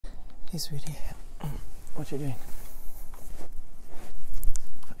Hey, sweetie. What you doing?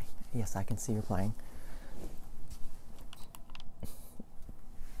 Yes, I can see you're playing.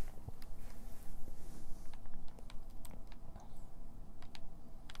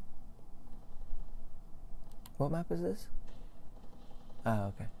 What map is this? Oh,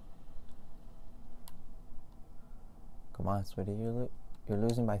 okay. Come on, sweetie. You're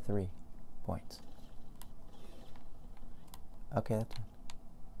losing by 3 points. Okay, that's fine.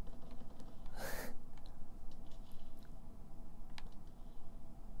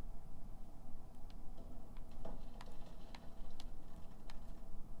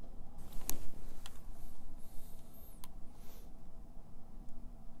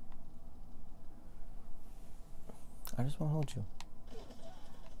 I just want to hold you.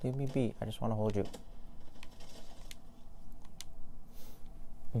 Leave me be. I just want to hold you.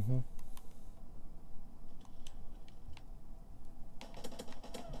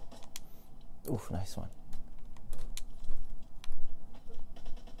 Oof, nice one.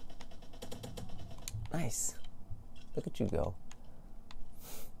 Nice. Look at you go.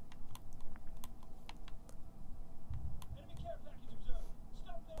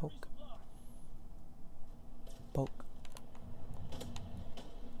 Poke. Poke.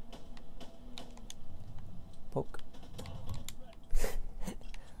 Poke.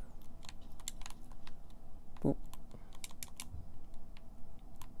 Boop.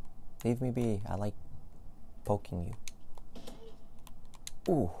 Leave me be. I like poking you.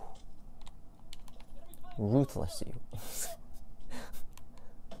 Ooh. Ruthless, you.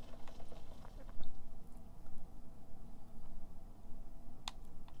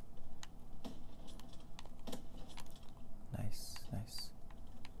 Nice, nice.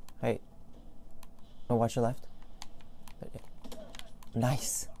 Hey. No, watch your left.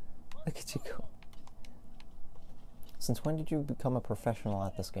 Nice. Look at you go. Since when did you become a professional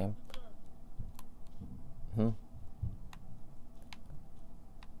at this game?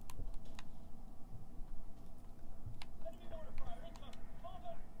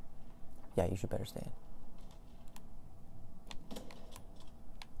 Yeah, you should better stay in.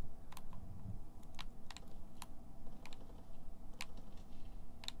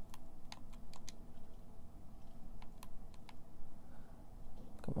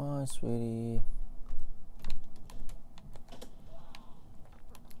 Come on, sweetie.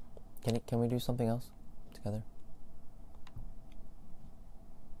 Can we do something else together?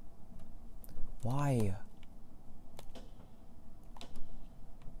 Why?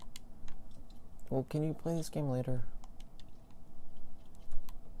 Well, can you play this game later?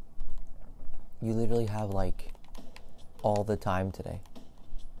 You literally have like all the time today.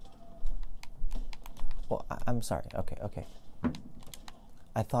 Well, I'm sorry. Okay.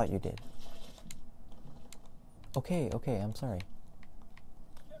 I thought you did. Okay, I'm sorry.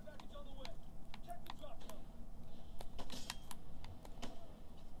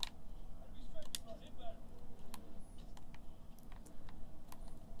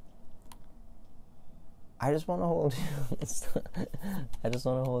 I just want to hold you. I just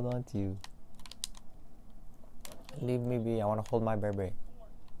want to hold on to you. Leave me be. I want to hold my baby.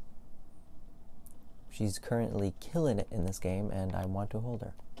 She's currently killing it in this game, and I want to hold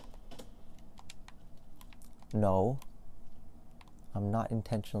her. No. I'm not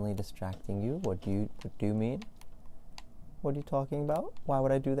intentionally distracting you. What do you mean? What are you talking about? Why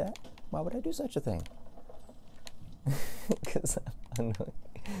would I do that? Why would I do such a thing? Because I'm annoying.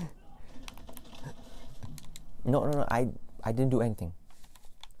 No, I didn't do anything.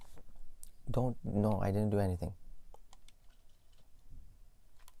 No, I didn't do anything.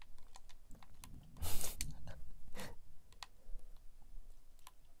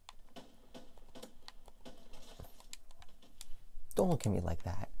 Don't look at me like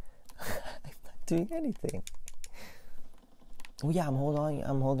that. I'm not doing anything. Well, yeah, I'm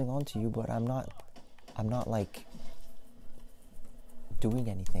holding on to you, but I'm not like doing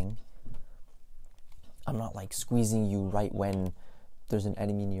anything. I'm not like squeezing you right when there's an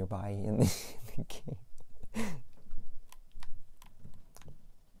enemy nearby in the game.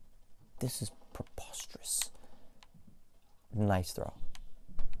 This is preposterous. Nice throw.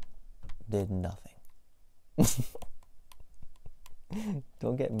 Did nothing.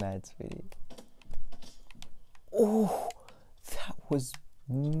 Don't get mad, sweetie. Oh, that was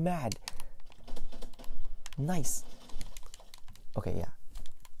mad. Nice. Okay, yeah.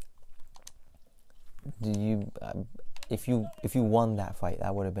 Do you if you won that fight,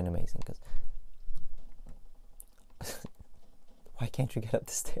 that would have been amazing. Because why can't you get up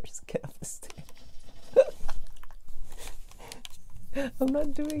the stairs? Get up the stairs. I'm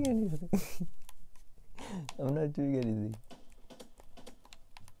not doing anything. I'm not doing anything.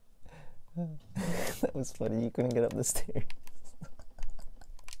 That was funny. You couldn't get up the stairs.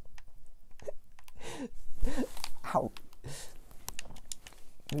 Ow.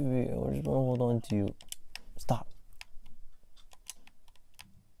 Baby, I just want to hold on to you. Stop.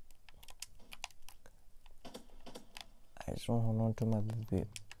 I just want to hold on to my baby.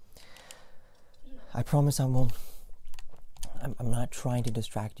 I promise I won't. I'm not trying to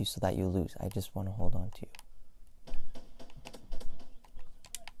distract you so that you lose. I just want to hold on to you.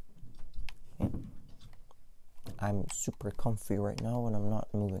 Okay. I'm super comfy right now and I'm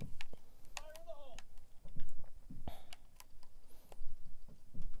not moving.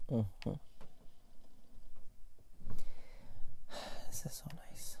 This is so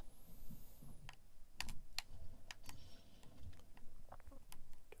nice.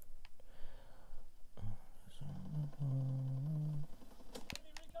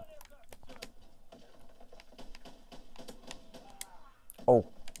 Oh,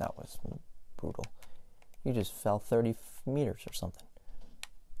 that was brutal. You just fell 30 meters or something.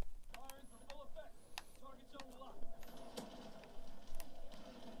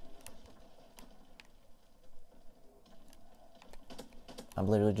 I'm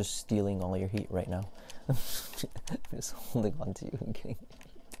literally just stealing all your heat right now. I'm just holding on to you and getting.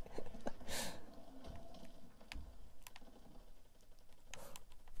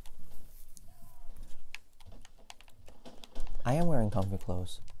 I am wearing comfy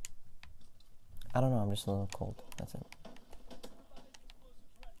clothes. I don't know, I'm just a little cold. That's it.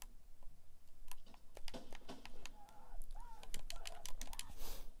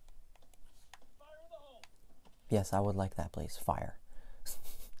 Yes, I would like that, please. Fire.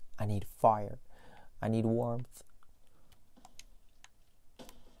 I need fire. I need warmth.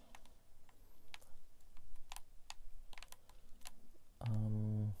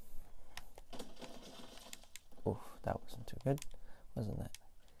 Oof, that wasn't too good, wasn't that?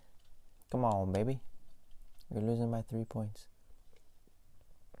 Come on, baby. You're losing by 3 points.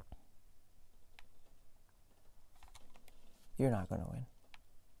 You're not gonna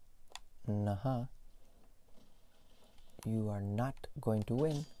win. Nuh-huh. You are not going to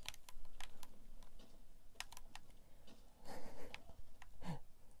win.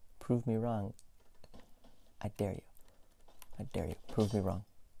 Prove me wrong. I dare you. I dare you. Prove me wrong.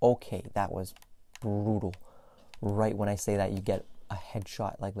 Okay, that was brutal. Right when I say that, you get a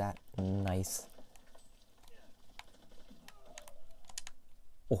headshot like that. Nice.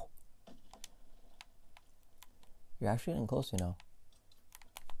 Oh. You're actually getting close, you know.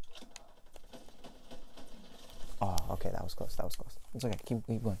 Oh, okay, that was close. That was close. It's okay. Keep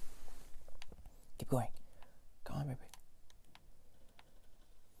going. Keep going. Come on, baby.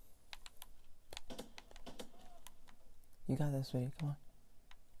 You got this, sweetie. Come on.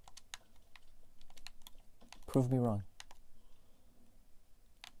 Prove me wrong.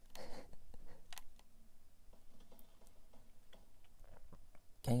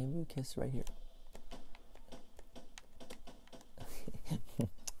 Can you give me a kiss right here?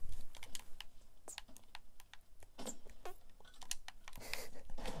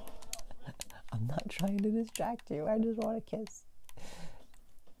 I'm not trying to distract you. I just want a kiss.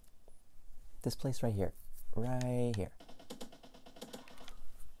 This place right here. Right here.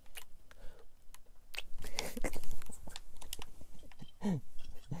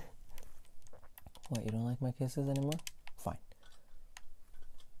 What, you don't like my kisses anymore? Fine.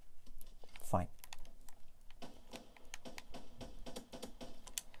 Fine.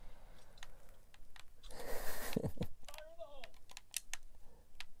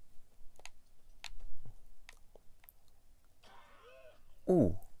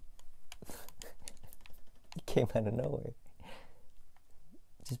 Ooh. It came out of nowhere.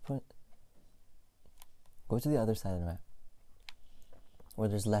 Just go to the other side of the map. Where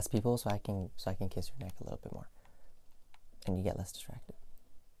there's less people, so I can kiss your neck a little bit more. And you get less distracted.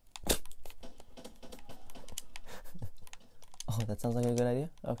 Oh, that sounds like a good idea?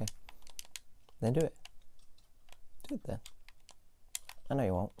 Okay. Then do it. Do it then. I know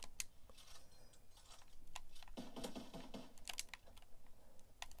you won't.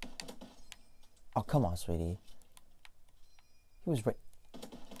 Oh, come on, sweetie. He was right.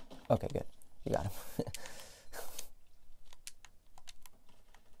 Okay, good. You got him.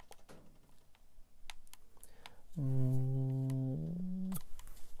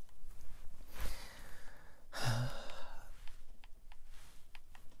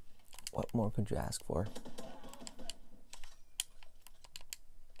 What more could you ask for?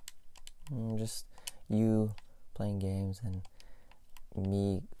 Just you playing games and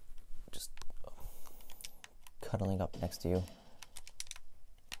me just cuddling up next to you,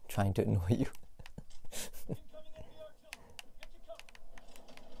 trying to annoy you.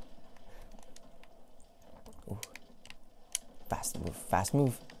 Fast move, fast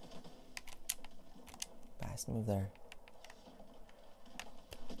move. Fast move there.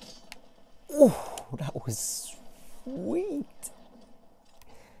 Ooh, that was sweet.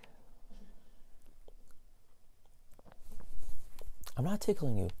 I'm not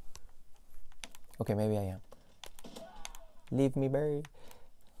tickling you. Okay, maybe I am. Leave me be.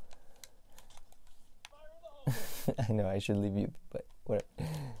 I know I should leave you, but whatever.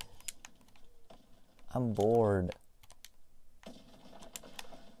 I'm bored.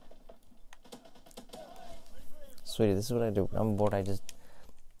 Sweetie, this is what I do. I'm bored. I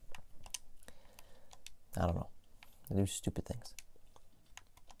don't know. I do stupid things.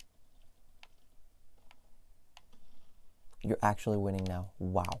 You're actually winning now.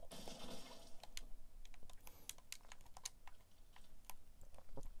 Wow.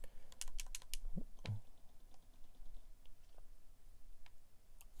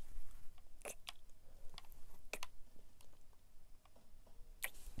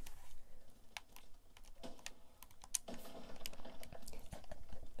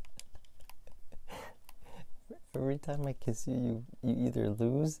 Every time I kiss you, you either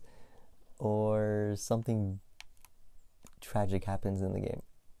lose or something tragic happens in the game.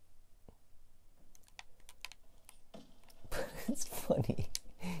 But it's funny.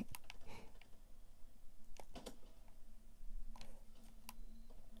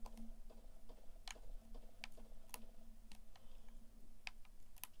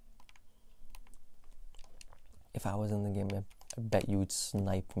 If I was in the game, I bet you would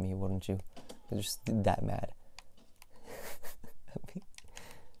snipe me, wouldn't you? You're just that mad.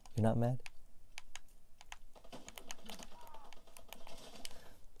 You're not mad?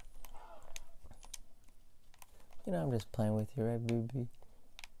 You know, I'm just playing with you, right, baby?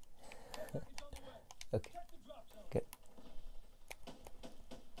 Okay, good.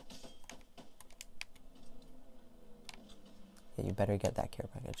 Yeah, you better get that care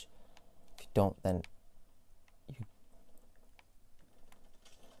package. If you don't, then you...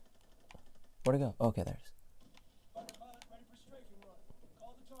 Where'd it go? Okay, there's.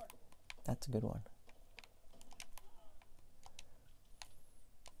 That's a good one.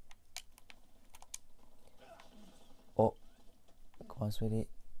 Oh, come on, sweetie.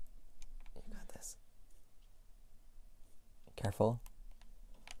 You got this. Careful.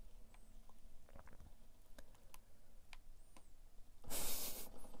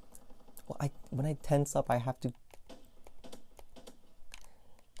 Well, when I tense up, I have to...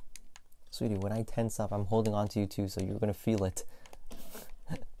 Sweetie, when I tense up, I'm holding on to you too, so you're gonna feel it.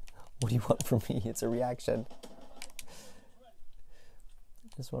 What do you want from me? It's a reaction.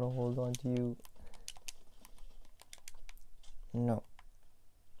 I just want to hold on to you. No.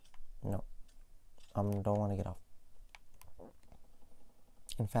 No. I don't want to get off.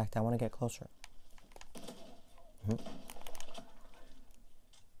 In fact, I want to get closer.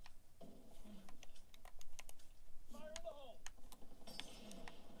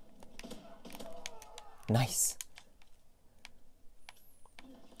 Nice.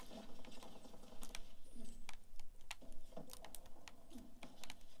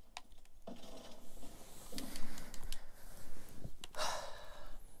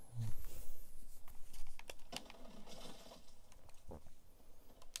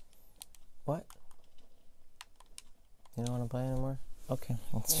 What? You don't want to play anymore? Okay.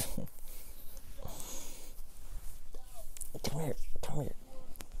 Come here. Come here.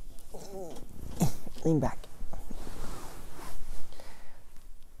 Lean back.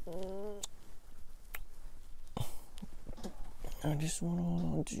 I just want to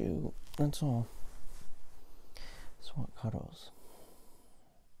hold on to you. That's all. Just want cuddles.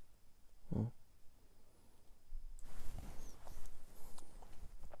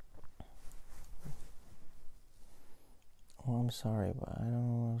 Well, I'm sorry, but I don't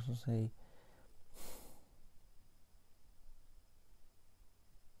know what else to say.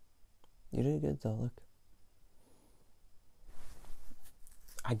 You did good though, look.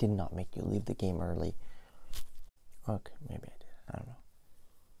 I did not make you leave the game early. Okay, maybe I did. I don't know.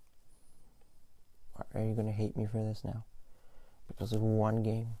 Are you gonna hate me for this now? Because of one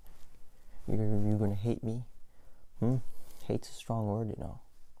game? You're gonna hate me? Hate's a strong word, you know.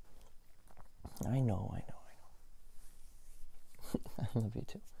 I know. I love you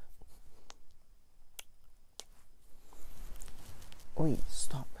too. Wait,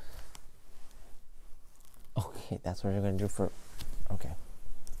 stop. Okay, that's what you're gonna do for... Okay.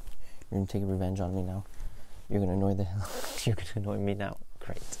 You're gonna take revenge on me now. You're gonna annoy the hell... You're gonna annoy me now.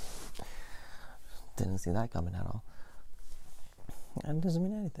 Great. Didn't see that coming at all. And it doesn't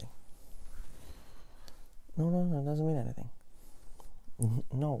mean anything. No, it doesn't mean anything.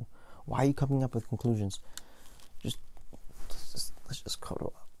 No. Why are you coming up with conclusions? Just Let's just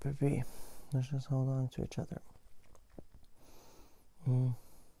cuddle up, baby. Let's just hold on to each other.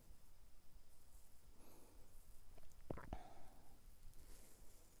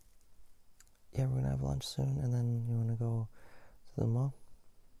 Yeah, we're gonna have lunch soon, and then you wanna go to the mall?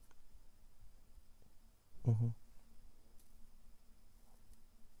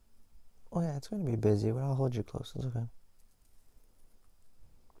 Oh yeah, it's gonna be busy, but I'll hold you close. It's okay.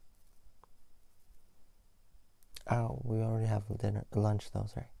 Oh, we already have lunch though.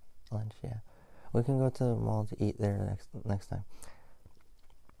 Sorry, lunch. Yeah, we can go to the mall to eat there next time.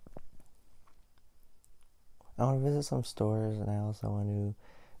 I want to visit some stores, and I also want to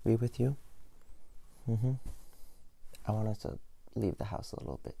be with you. I want us to leave the house a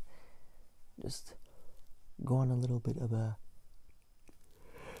little bit. Just go on a little bit of a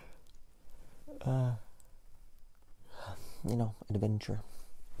adventure.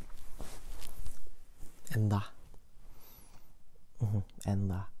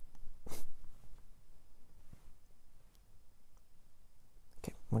 And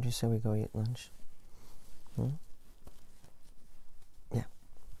okay, what do you say we go eat lunch? Yeah.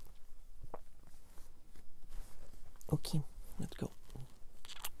 Okay, let's go.